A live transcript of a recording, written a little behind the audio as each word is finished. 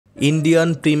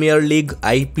Indian Premier League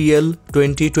IPL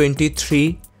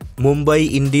 2023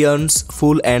 Mumbai Indians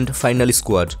full and final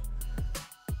squad.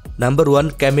 Number 1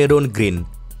 Cameron Green.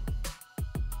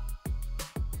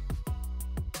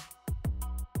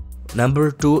 Number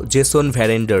 2 Jason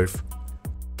Behrendorff.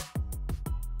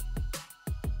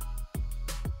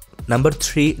 Number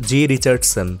 3 Jyle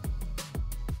Richardson.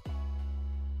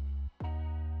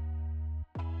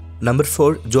 Number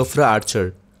 4 Jofra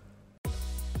Archer.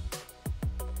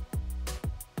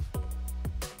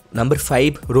 Number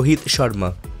 5 Rohit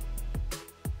Sharma.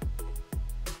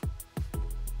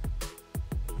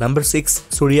 Number 6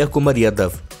 Suryakumar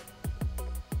Yadav.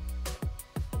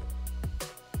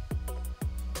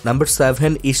 Number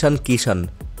 7 Ishan Kishan.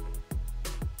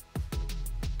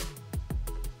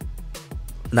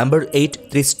 Number 8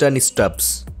 Tristan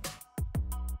Stubbs.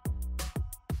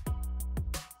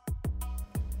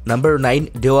 Number 9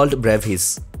 Dewald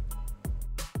Brevis.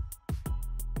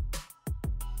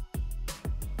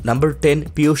 Number 10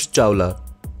 Piyush Chawla.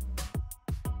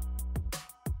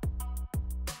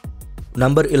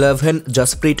 Number 11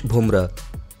 Jasprit Bumrah.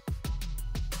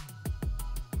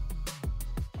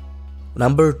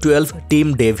 Number 12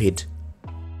 Team David.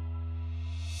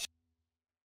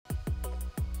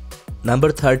 Number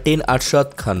 13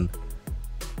 Arshad Khan.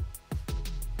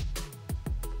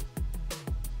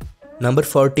 Number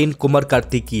 14 Kumar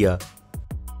Kartikeya.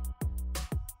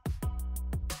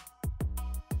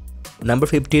 Number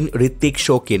 15 Hrithik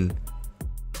Shokeen.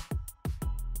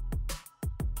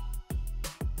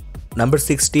 Number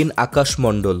 16 Akash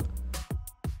Madhwal.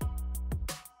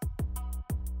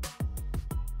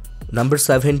 Number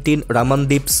 17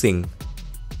 Ramandeep Singh.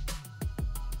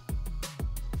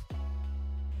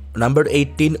 Number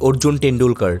 18 Arjun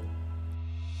Tendulkar.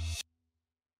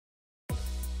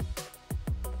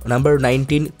 Number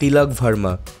 19 Tilak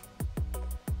Varma.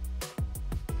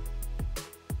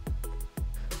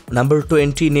 Number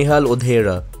 20 Nehal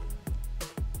wadhera.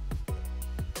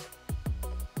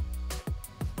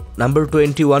 Number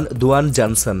 21 Duan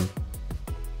Janson.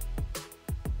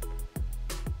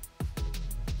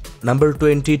 Number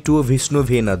 22 Vishnu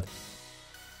vinod.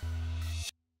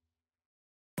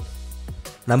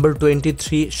 Number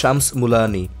 23 Shams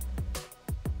Mulani.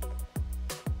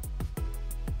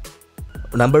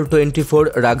 Number 24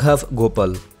 Raghav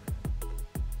Gopal.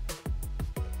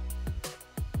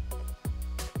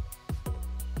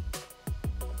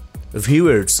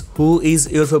 Viewers, who is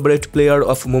your favorite player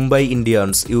of Mumbai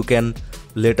Indians? You can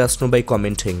let us know by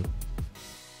commenting.